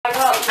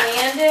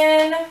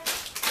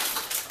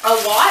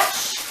The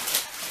watch,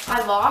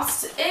 I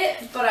lost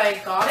it, but I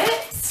got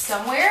it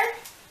somewhere.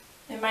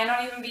 It might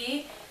not even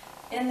be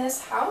in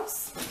this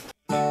house.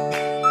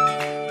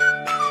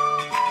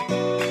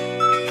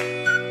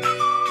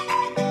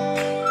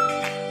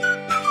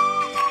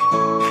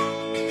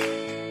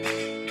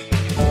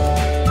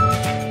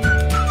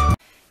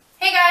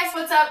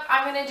 What's up?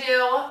 I'm gonna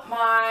do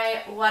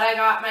my what I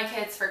got my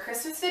kids for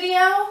Christmas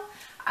video.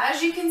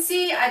 As you can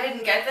see, I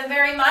didn't get them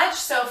very much,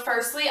 so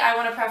firstly I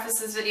want to preface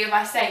this video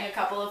by saying a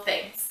couple of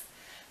things.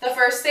 The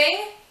first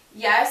thing,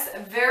 yes,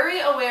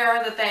 very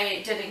aware that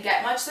they didn't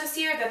get much this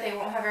year, that they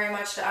won't have very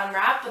much to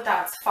unwrap, but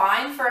that's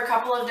fine for a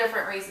couple of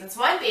different reasons.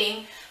 One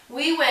being,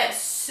 we went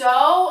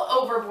so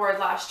overboard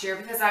last year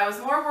because I was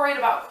more worried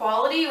about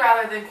quality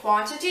rather than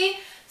quantity.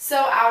 So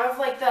out of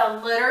like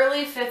the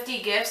literally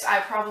 50 gifts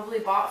I probably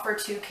bought for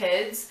 2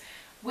 kids,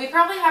 we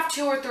probably have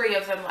 2 or 3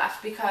 of them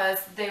left because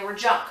they were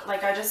junk.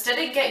 Like I just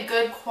didn't get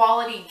good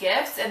quality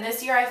gifts, and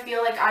this year I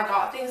feel like I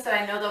got things that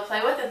I know they'll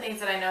play with and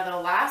things that I know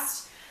they'll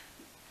last.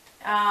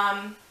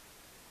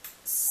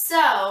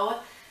 So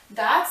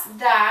that's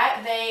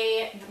that.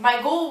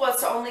 My goal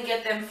was to only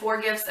get them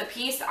 4 gifts a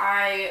piece.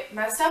 I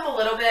messed up a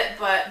little bit,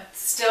 but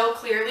still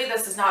clearly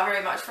this is not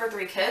very much for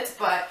 3 kids,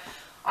 but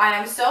I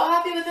am so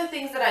happy with the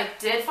things that I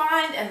did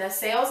find and the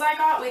sales I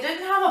got. We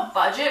didn't have a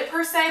budget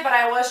per se, but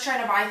I was trying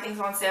to buy things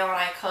on sale and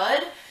I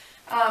could.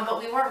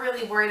 But we weren't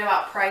really worried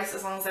about price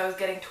as long as I was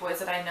getting toys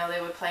that I know they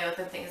would play with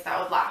and things that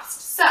would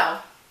last. So,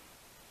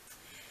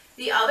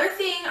 the other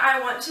thing I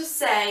want to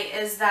say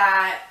is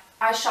that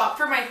I shopped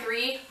for my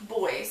 3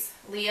 boys.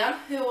 Liam,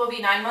 who will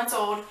be 9 months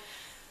old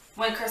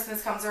when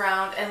Christmas comes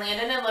around, and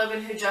Landon and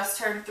Logan, who just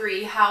turned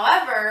 3.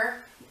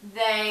 However,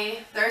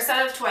 they're a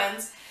set of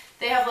twins.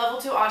 They have level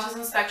 2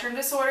 autism spectrum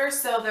disorder,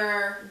 so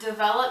their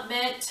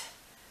development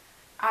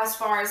as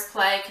far as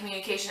play,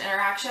 communication,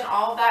 interaction,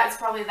 all of that is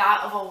probably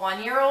that of a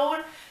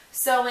 1-year-old.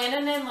 So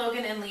Landon and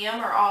Logan and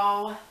Liam are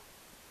all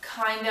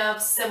kind of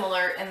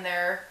similar in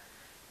their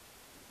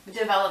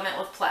development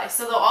with play.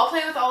 So they'll all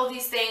play with all of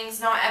these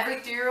things. Not every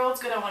 3-year-old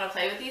is going to want to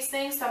play with these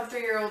things. Some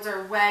 3-year-olds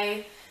are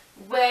way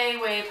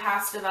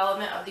past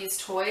development of these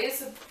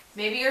toys.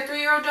 Maybe your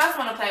 3-year-old does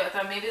want to play with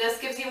them. Maybe this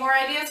gives you more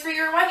ideas for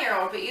your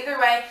 1-year-old. But either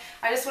way,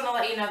 I just want to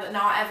let you know that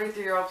not every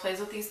 3-year-old plays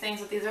with these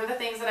things. But these are the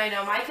things that I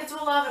know my kids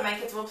will love and my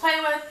kids will play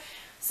with.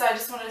 So I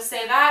just wanted to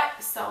say that.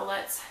 So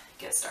let's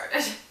get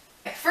started.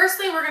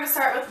 Firstly, we're going to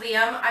start with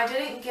Liam. I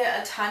didn't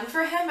get a ton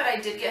for him, but I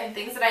did get him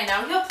things that I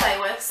know he'll play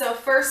with. So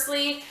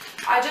firstly,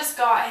 I just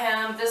got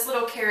him this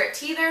little carrot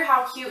teether.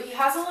 How cute. He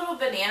has a little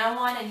banana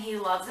one and he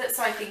loves it.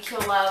 So I think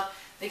he'll love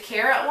the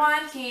carrot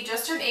one. He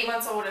just turned 8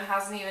 months old and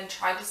hasn't even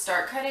tried to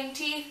start cutting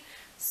teeth.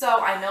 So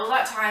I know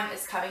that time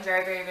is coming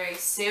very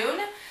soon.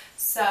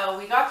 So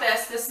we got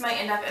this. This might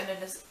end up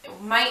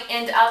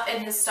in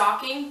his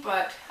stocking,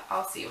 but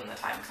I'll see when the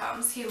time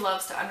comes. He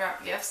loves to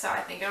unwrap gifts, so I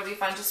think it'll be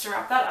fun just to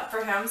wrap that up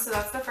for him. So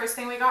that's the first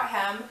thing we got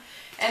him.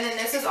 And then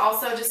this is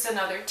also just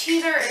another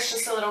teether. It's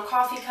just a little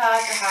coffee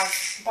cup. It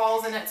has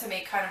balls in it to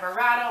make kind of a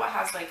rattle. It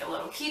has like a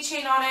little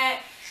keychain on it.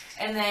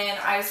 And then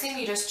I assume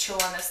you just chew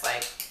on this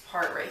like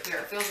part right here.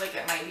 It feels like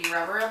it might be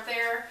rubber up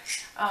there.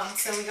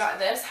 So we got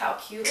this. How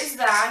cute is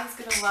that?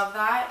 He's gonna love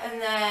that. And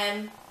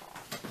then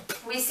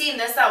we seen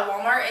this at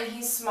Walmart and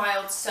he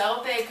smiled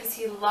so big because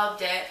he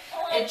loved it.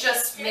 It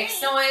just makes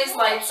noise,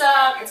 lights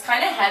up. It's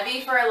kind of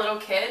heavy for a little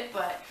kid,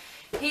 but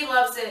he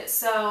loves it.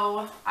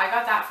 So I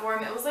got that for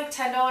him. It was like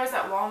 $10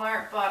 at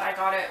Walmart, but I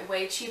got it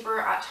way cheaper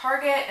at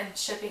Target and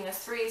shipping is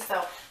free.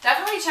 So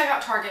definitely check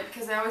out Target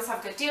because they always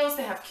have good deals.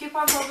 They have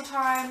coupons all the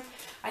time.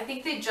 I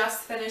think they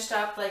just finished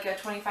up like a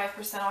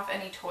 25% off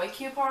any toy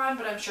coupon,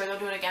 but I'm sure they'll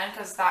do it again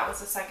because that was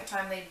the second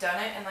time they've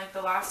done it in like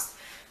the last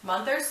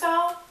month or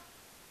so.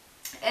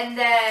 And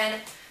then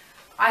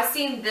I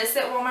seen this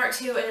at Walmart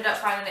too. Ended up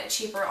finding it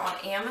cheaper on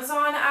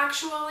Amazon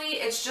actually.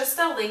 It's just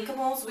the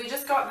Linkables. We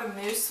just got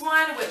the Moose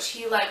one, which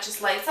he like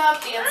just lights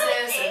up,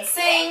 dances, and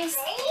sings.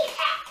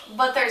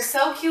 But they're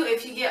so cute.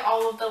 If you get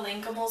all of the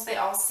Linkables, they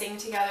all sing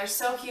together.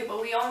 So cute.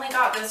 But we only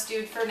got this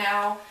dude for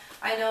now.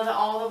 I know that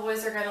all the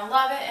boys are going to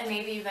love it, and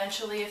maybe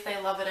eventually if they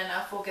love it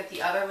enough, we'll get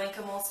the other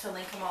Linkables to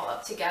link them all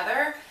up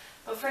together.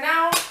 But for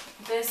now,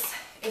 this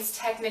is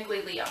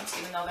technically Liam's,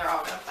 even though they're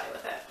all going to play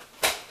with it.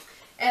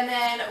 And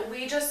then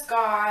we just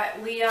got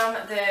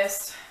Liam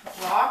this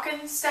rock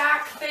and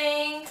stack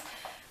thing.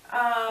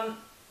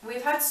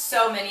 We've had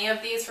so many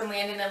of these from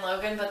Landon and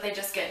Logan, but they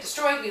just get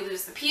destroyed. We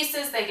lose the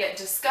pieces. They get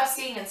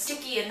disgusting and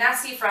sticky and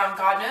nasty from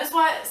God knows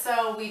what.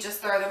 So we just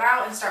throw them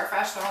out and start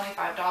fresh. They're only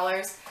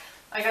 $5.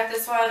 I got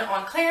this one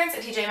on clearance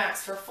at TJ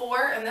Maxx for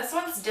 $4, and this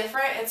one's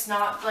different. It's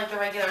not like the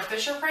regular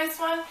Fisher Price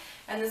one,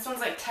 and this one's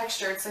like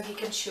textured so he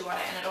can chew on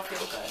it and it'll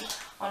feel good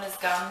on his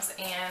gums,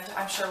 and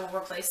I'm sure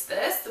we'll replace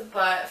this,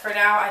 but for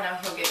now I know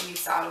he'll get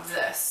use out of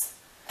this.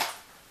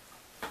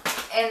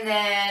 And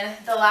then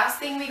the last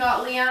thing we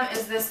got Liam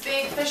is this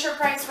big Fisher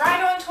Price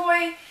ride-on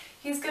toy.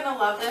 He's gonna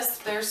love this.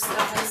 There's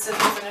definitely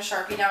scissors and a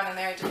Sharpie down in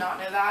there. I did not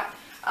know that.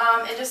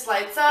 It just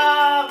lights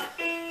up,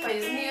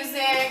 plays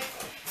music.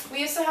 We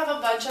used to have a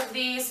bunch of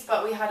these,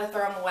 but we had to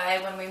throw them away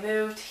when we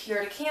moved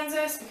here to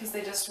Kansas because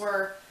they just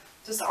were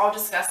just all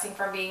disgusting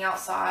from being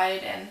outside.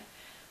 And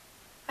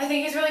I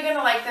think he's really going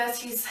to like this.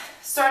 He's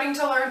starting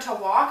to learn to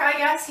walk, I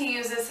guess. He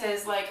uses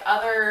his like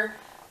other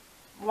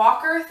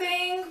walker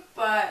thing,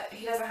 but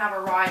he doesn't have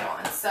a ride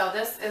on. So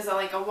this is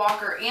like a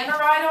walker and a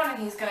ride on,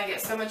 and he's going to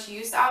get so much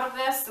use out of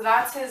this. So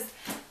that's his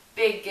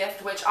big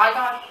gift, which I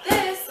got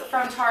this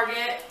from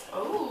Target.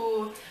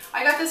 Oh,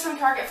 I got this from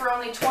Target for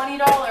only $20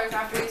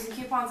 after using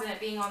coupons and it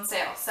being on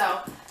sale. So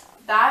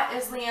that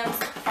is Liam's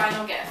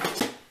final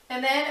gift.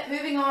 And then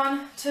moving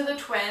on to the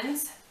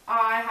twins,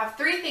 I have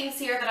 3 things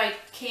here that I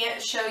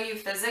can't show you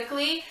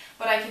physically,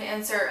 but I can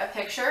insert a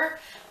picture.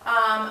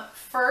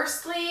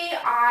 Firstly,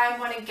 I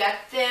want to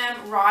get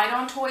them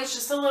ride-on toys,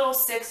 just a little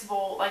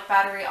 6-volt, like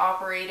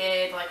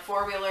battery-operated, like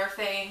 4-wheeler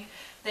thing.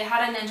 They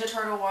had a Ninja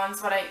Turtle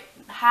ones, but I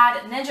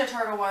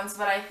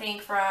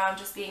think from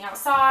just being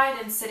outside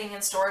and sitting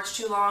in storage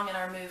too long in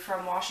our move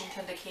from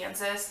Washington to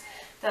Kansas,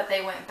 that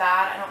they went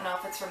bad. I don't know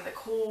if it's from the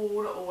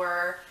cold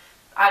or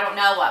I don't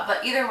know what,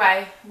 but either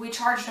way, we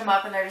charged them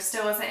up and there just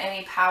still wasn't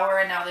any power,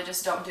 and now they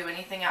just don't do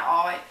anything at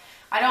all.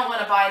 I don't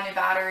want to buy a new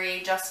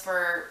battery just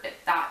for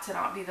that to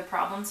not be the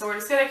problem, so we're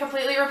just going to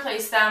completely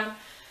replace them.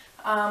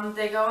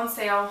 They go on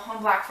sale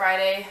on Black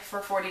Friday for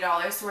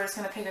 $40, so we're just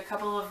going to pick a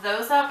couple of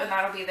those up, and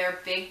that'll be their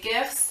big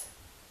gifts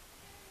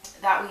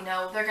that we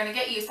know they're going to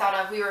get use out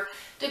of. We were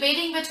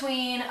debating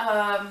between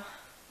a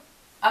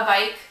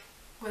bike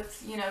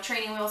with, you know,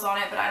 training wheels on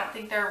it, but I don't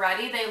think they're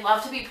ready. They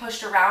love to be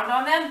pushed around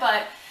on them,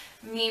 but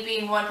me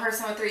being one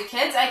person with 3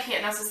 kids, I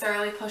can't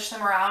necessarily push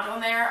them around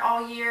on there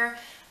all year,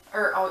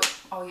 or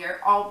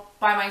all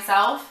by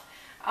myself.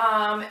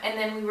 And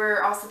then we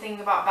were also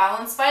thinking about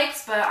balance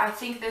bikes, but I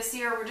think this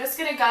year we're just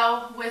going to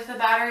go with the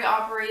battery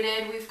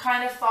operated. We've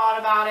kind of thought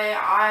about it.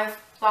 I've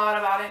thought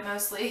about it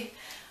mostly.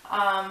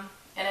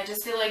 And I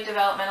just feel like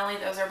developmentally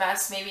those are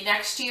best. Maybe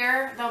next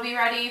year they'll be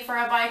ready for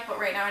a bike, but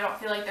right now I don't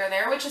feel like they're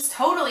there, which is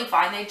totally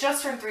fine. They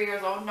just turned 3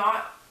 years old.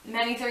 Not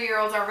many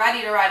 3-year-olds are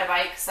ready to ride a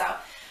bike, so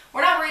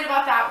we're not worried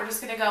about that. We're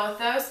just going to go with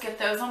those, get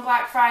those on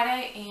Black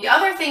Friday. And the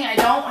other thing I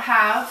don't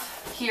have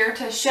here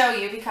to show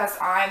you because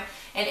I'm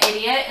an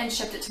idiot and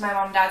shipped it to my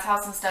mom and dad's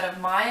house instead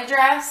of my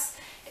address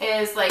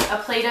is like a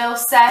Play-Doh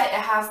set. It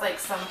has like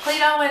some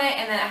Play-Doh in it,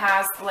 and then it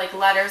has like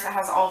letters. It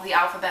has all of the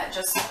alphabet,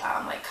 just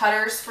like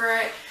cutters for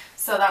it.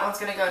 So that one's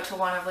going to go to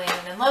one of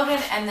Landon and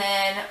Logan. And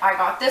then I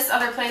got this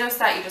other Play-Doh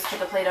set. You just put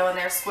the Play-Doh in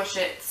there, squish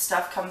it,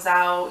 stuff comes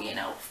out, you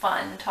know,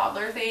 fun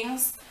toddler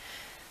things.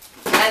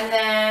 And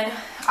then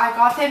I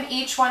got them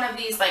each one of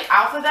these like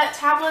alphabet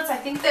tablets. I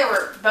think they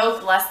were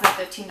both less than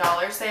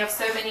 $15. They have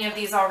so many of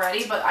these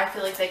already, but I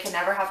feel like they can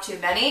never have too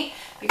many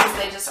because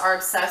they just are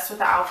obsessed with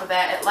the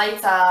alphabet. It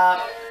lights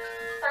up,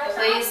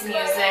 plays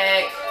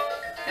music.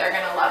 They're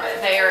going to love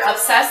it. They are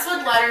obsessed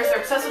with letters.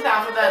 They're obsessed with the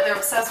alphabet. They're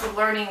obsessed with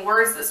learning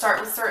words that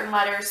start with certain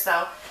letters.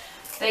 So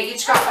they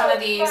each got one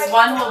of these.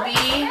 One will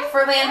be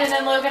for Landon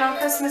and Logan on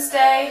Christmas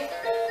Day.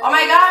 Oh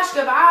my gosh,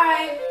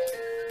 goodbye.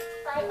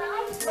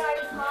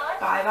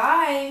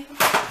 Bye-bye.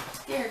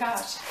 Dear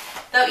gosh.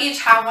 They'll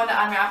each have one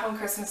to unwrap on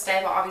Christmas Day,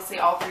 but obviously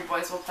all 3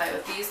 boys will play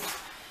with these.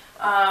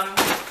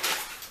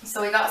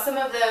 So we got some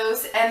of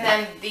those. And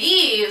then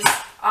these,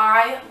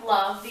 I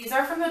love. These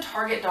are from the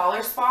Target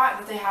dollar spot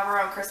that they have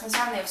around Christmas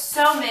time. They have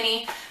so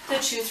many to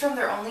choose from.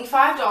 They're only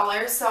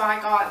 $5. So I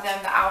got them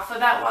the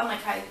alphabet one.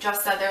 Like I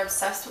just said, they're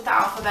obsessed with the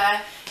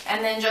alphabet.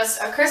 And then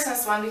just a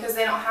Christmas one because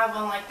they don't have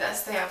one like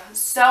this. They have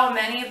so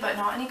many, but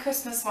not any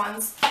Christmas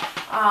ones.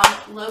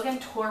 Logan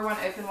tore one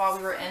open while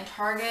we were in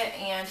Target,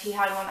 and he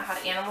had one that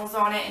had animals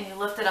on it, and you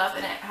lift it up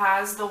and it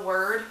has the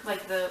word,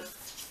 like the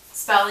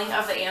spelling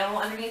of the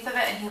animal underneath of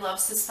it, and he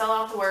loves to spell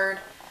out the word.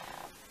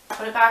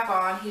 Put it back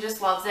on. He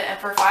just loves it. And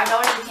for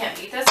 $5, you can't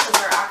beat this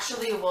because they're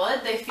actually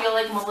wood. They feel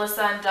like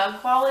Melissa and Doug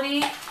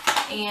quality,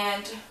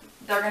 and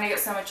they're going to get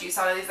so much use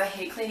out of these. I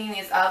hate cleaning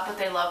these up, but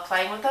they love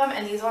playing with them.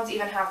 And these ones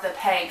even have the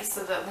pegs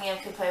so that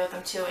Liam can play with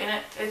them too.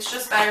 And it's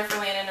just better for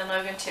Landon and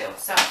Logan too.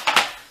 So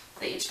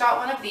they each got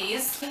one of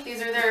these.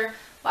 These are their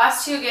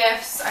last 2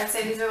 gifts. I'd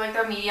say these are like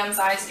their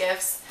medium-sized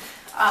gifts.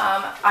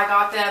 I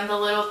got them the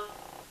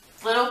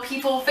little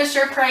people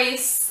Fisher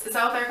Price. Is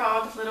that what they're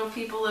called? Little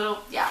people,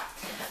 yeah.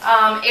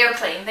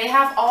 Airplane. They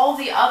have all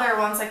the other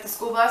ones like the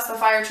school bus, the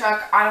fire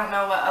truck. I don't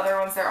know what other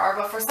ones there are,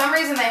 but for some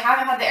reason they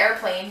haven't had the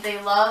airplane.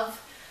 They love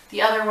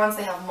the other ones.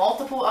 They have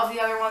multiple of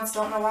the other ones.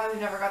 Don't know why we've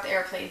never got the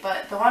airplane,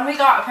 but the one we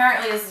got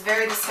apparently is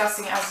very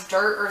disgusting. It has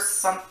dirt or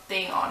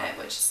something on it,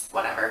 which is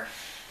whatever.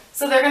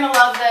 So they're going to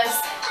love this.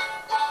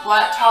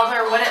 What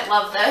toddler wouldn't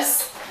love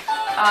this?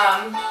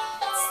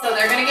 So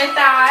they're going to get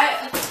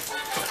that.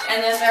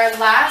 And then their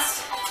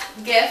last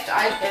gift,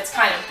 it's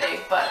kind of big,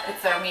 but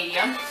it's their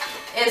medium,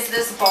 is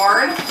this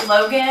barn.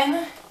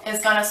 Logan is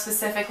going to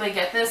specifically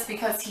get this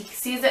because he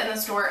sees it in the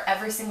store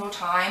every single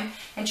time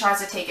and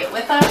tries to take it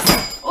with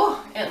us.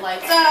 Oh, it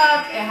lights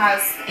up. It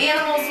has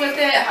animals with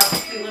it. It has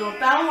a cute little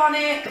bell on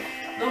it.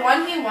 The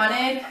one he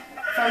wanted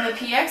from the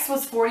PX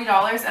was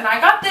 $40, and I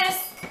got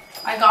this.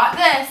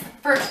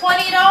 for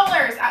 $20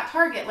 at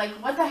Target. Like,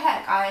 what the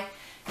heck?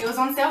 It was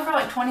on sale for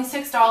like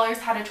 $26,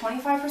 had a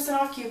 25%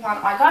 off coupon.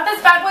 I got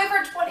this bad boy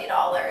for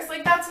 $20.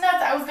 Like, that's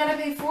nuts. I was gonna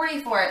pay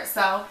 $40 for it.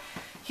 So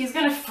he's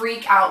gonna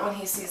freak out when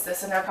he sees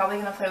this, and they're probably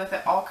gonna play with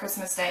it all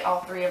Christmas Day.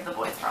 All 3 of the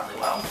boys probably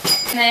will.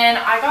 And then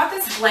I got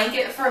this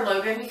blanket for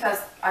Logan because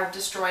I've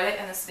destroyed it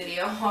in this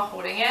video while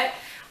holding it.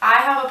 I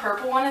have a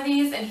purple one of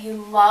these, and he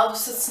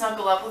loves to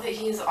snuggle up with it.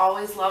 He's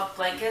always loved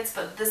blankets,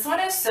 but this one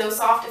is so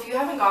soft. If you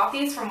haven't got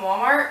these from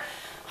Walmart,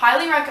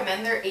 highly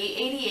recommend. They're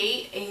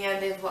 $8.88, and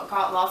they've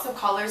got lots of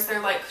colors. They're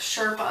like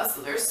Sherpa,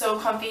 so they're so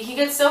comfy. He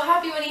gets so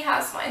happy when he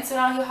has mine, so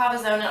now he'll have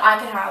his own, and I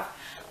can have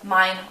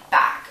mine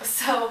back.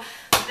 So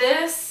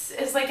this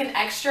is like an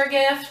extra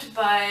gift,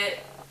 but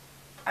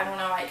I don't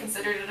know, I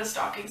considered it a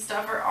stocking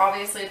stuffer.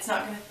 Obviously, it's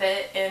not going to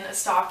fit in a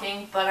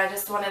stocking, but I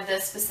just wanted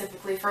this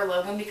specifically for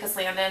Logan because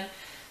Landon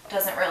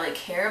doesn't really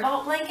care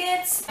about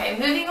blankets. Okay,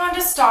 moving on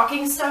to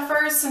stocking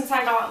stuffers. Since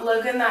I got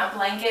Logan that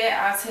blanket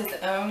as his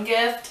own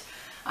gift,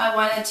 I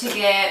wanted to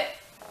get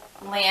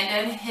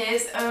Landon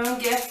his own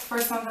gift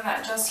for something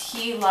that just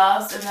he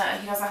loves and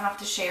that he doesn't have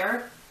to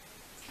share.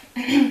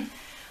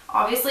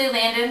 Obviously,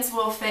 Landon's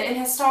will fit in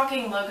his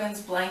stocking.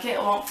 Logan's blanket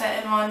won't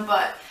fit in one,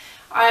 but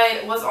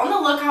I was on the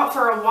lookout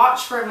for a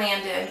watch for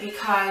Landon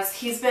because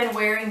he's been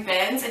wearing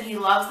Ben's and he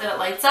loves that it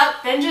lights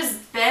up.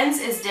 Ben's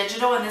is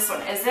digital and this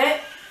one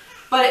isn't,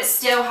 but it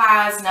still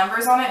has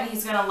numbers on it and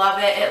he's going to love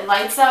it. It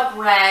lights up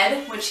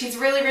red, which he's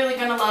really, really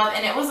going to love,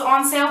 and it was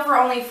on sale for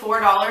only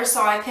 $4,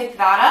 so I picked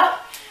that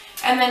up.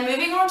 And then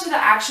moving on to the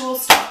actual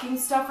stocking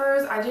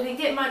stuffers, I didn't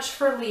get much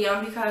for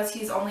Liam because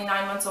he's only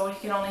 9 months old. He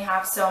can only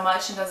have so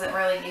much and doesn't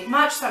really need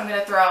much, so I'm going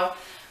to throw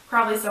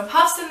probably some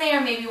puffs in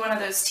there, maybe one of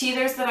those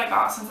teethers that I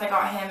got since I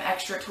got him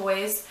extra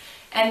toys.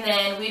 And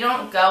then we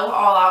don't go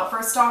all out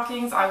for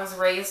stockings. I was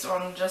raised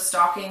on just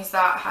stockings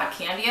that had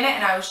candy in it,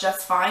 and I was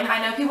just fine.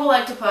 I know people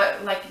like to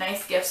put like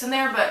nice gifts in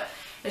there, but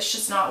it's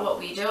just not what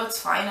we do.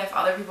 It's fine if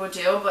other people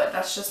do, but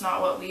that's just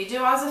not what we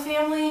do as a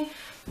family.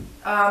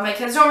 My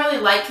kids don't really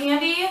like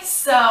candy,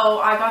 so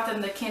I got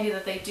them the candy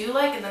that they do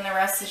like, and then the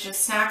rest is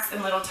just snacks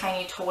and little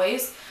tiny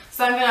toys.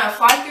 So I'm going to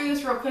fly through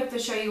this real quick to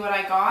show you what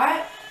I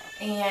got,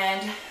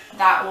 and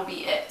that will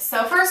be it.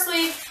 So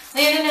firstly,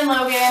 Landon and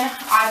Logan,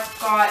 I've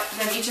got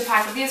them each a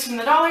pack of these from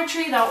the Dollar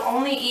Tree. They'll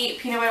only eat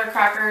peanut butter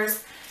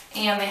crackers,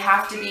 and they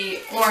have to be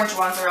orange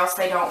ones or else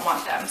they don't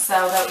want them.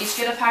 So they'll each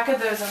get a pack of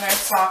those in their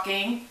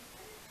stocking.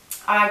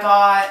 I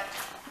got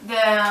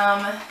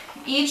them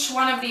each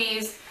one of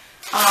these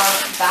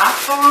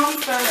bath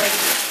bombs. They're like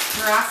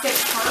Jurassic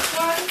Park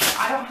ones.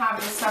 I don't have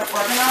this stuff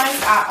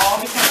organized at all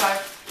because I've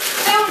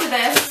filmed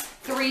this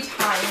 3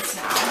 times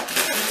now.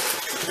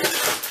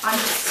 I'm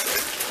just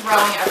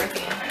throwing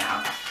everything in here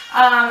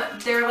now.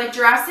 They're like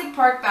Jurassic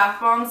Park bath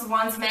bombs.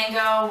 One's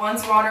mango,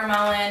 one's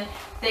watermelon.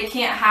 They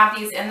can't have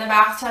these in the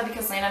bathtub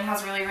because Landon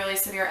has really, really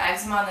severe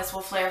eczema and this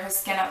will flare his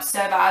skin up so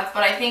bad.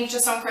 But I think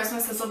just on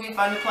Christmas this will be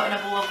fun to put in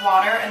a bowl of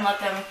water and let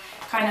them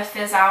kind of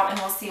fizz out, and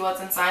we'll see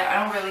what's inside.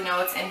 I don't really know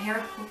what's in here.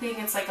 Hoping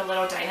it's like a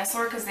little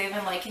dinosaur because they've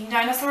been liking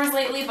dinosaurs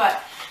lately,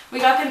 but we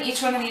got them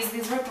each one of these.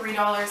 These were $3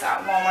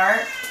 at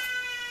Walmart.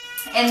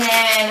 And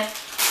then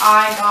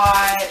I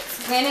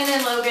got Landon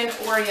and Logan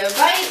Oreo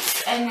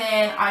bites, and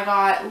then I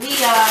got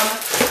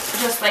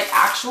Liam just like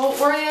actual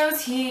Oreos.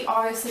 He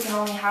obviously can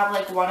only have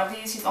like one of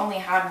these. He's only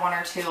had 1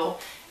 or 2,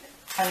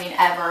 I mean,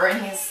 ever,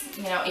 and he's,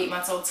 you know, 8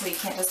 months old, so he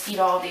can't just eat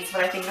all of these,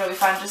 but I think it'll be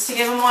fun just to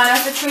give him one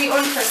as a treat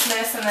on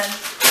Christmas, and then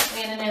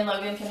Landon and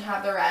Logan can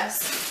have the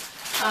rest.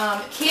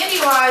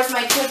 Candy-wise,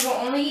 my kids will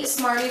only eat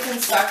Smarties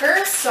and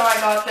Suckers, so I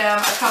got them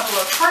a couple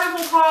of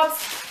Carnival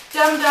Pops,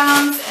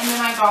 Dum-Dums, and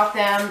then I got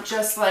them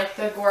just like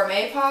the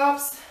Gourmet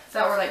Pops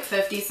that were like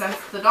 50 cents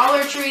at the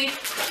Dollar Tree.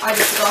 I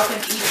just got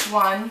them each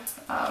one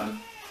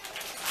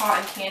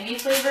cotton candy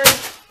flavored.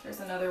 There's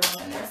another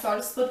one in there, so I'll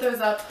just split those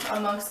up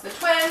amongst the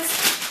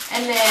twins.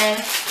 And then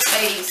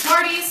they eat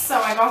Smarties, so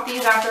I got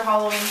these after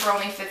Halloween for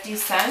only 50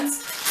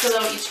 cents. So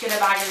they'll each get a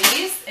bag of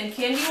these. And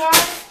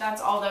candy-wise,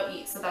 that's all they'll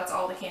eat, so that's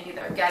all the candy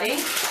they're getting.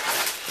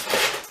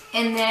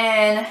 And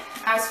then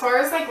as far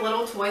as like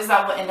little toys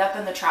that will end up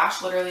in the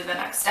trash literally the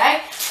next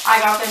day, I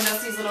got them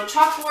just these little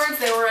chalkboards.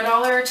 They were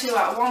 $1 or $2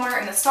 at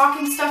Walmart in the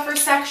stocking stuffer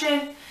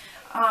section.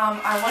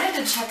 I wanted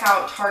to check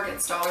out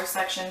Target's dollar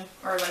section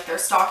or like their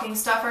stocking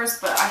stuffers,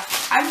 but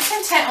I'm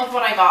content with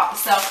what I got.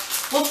 So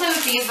we'll play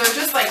with these. They're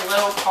just like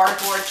little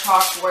cardboard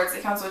chalkboards.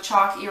 It comes with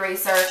chalk,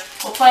 eraser.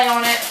 We'll play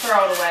on it,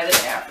 throw it away the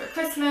day after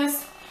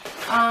Christmas.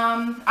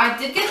 I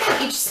did get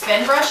them each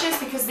spin brushes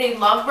because they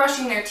love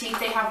brushing their teeth.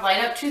 They have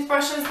light up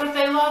toothbrushes that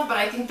they love, but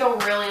I think they'll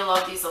really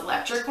love these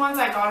electric ones.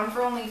 I got them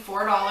for only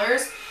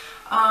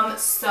 $4.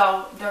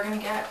 So they're going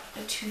to get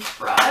a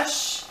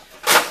toothbrush.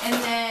 And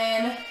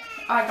then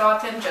I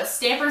got them just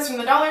stampers from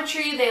the Dollar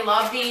Tree. They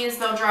love these.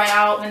 They'll dry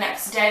out the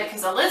next day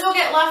because the lids will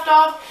get left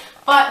off.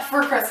 But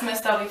for Christmas,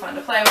 they'll be fun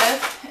to play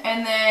with.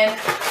 And then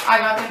I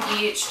got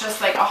them each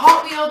just like a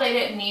Hot Wheel. They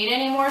didn't need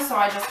anymore, so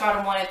I just got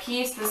them one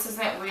apiece. This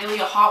isn't really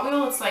a Hot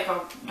Wheel. It's like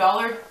a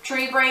Dollar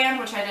Tree brand,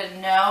 which I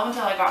didn't know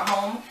until I got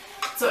home.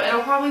 So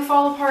it'll probably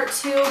fall apart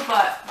too,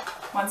 but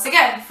once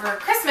again, for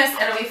Christmas,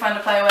 it'll be fun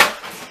to play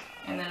with,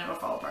 and then it'll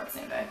fall apart the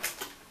same day.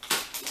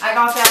 I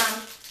got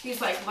them these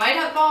like light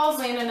up balls,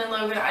 Landon and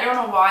Logan. I don't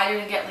know why I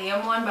didn't get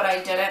Liam one, but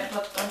I didn't,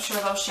 but I'm sure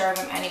they'll share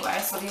them anyway.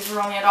 So these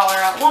were only $1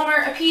 at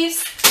Walmart a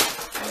piece.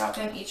 I got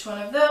them each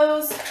one of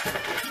those.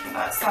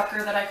 That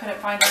sucker that I couldn't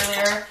find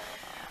earlier.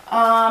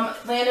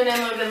 Landon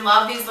and Logan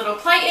love these little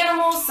play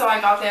animals, so I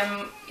got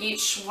them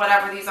each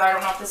whatever these are. I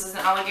don't know if this is an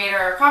alligator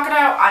or a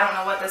crocodile. I don't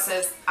know what this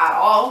is at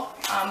all,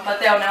 but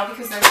they'll know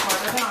because they're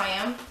smarter than I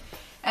am.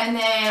 And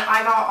then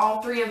I got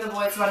all 3 of the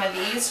boys one of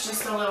these,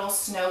 just a little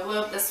snow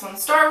globe. This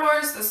one's Star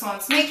Wars, this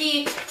one's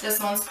Mickey,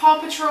 this one's Paw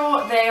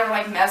Patrol. They are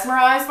like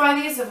mesmerized by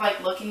these, of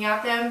like looking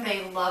at them.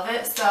 They love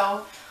it.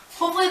 So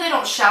hopefully they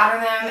don't shatter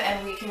them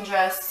and we can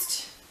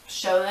just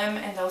show them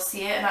and they'll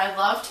see it. And I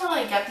love to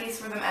like get these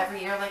for them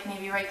every year, like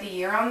maybe write the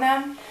year on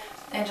them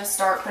and just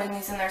start putting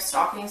these in their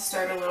stockings,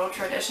 start a little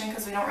tradition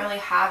because we don't really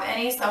have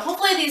any. So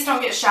hopefully these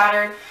don't get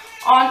shattered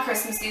on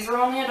Christmas. These were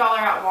only $1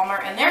 at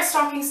Walmart in their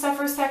stocking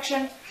stuffer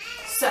section.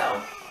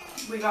 So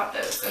we got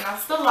those, and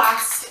that's the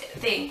last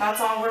thing. That's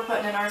all we're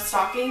putting in our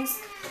stockings,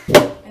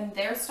 in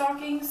their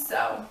stockings.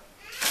 So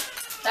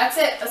that's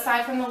it,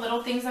 aside from the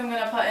little things I'm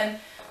going to put in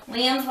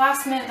Liam's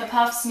last minute, the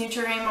Puffs,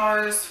 Nutrigrain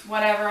bars,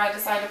 whatever I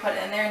decide to put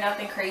in there,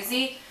 nothing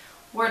crazy.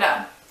 We're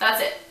done.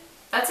 That's it.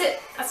 That's it.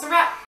 That's a wrap.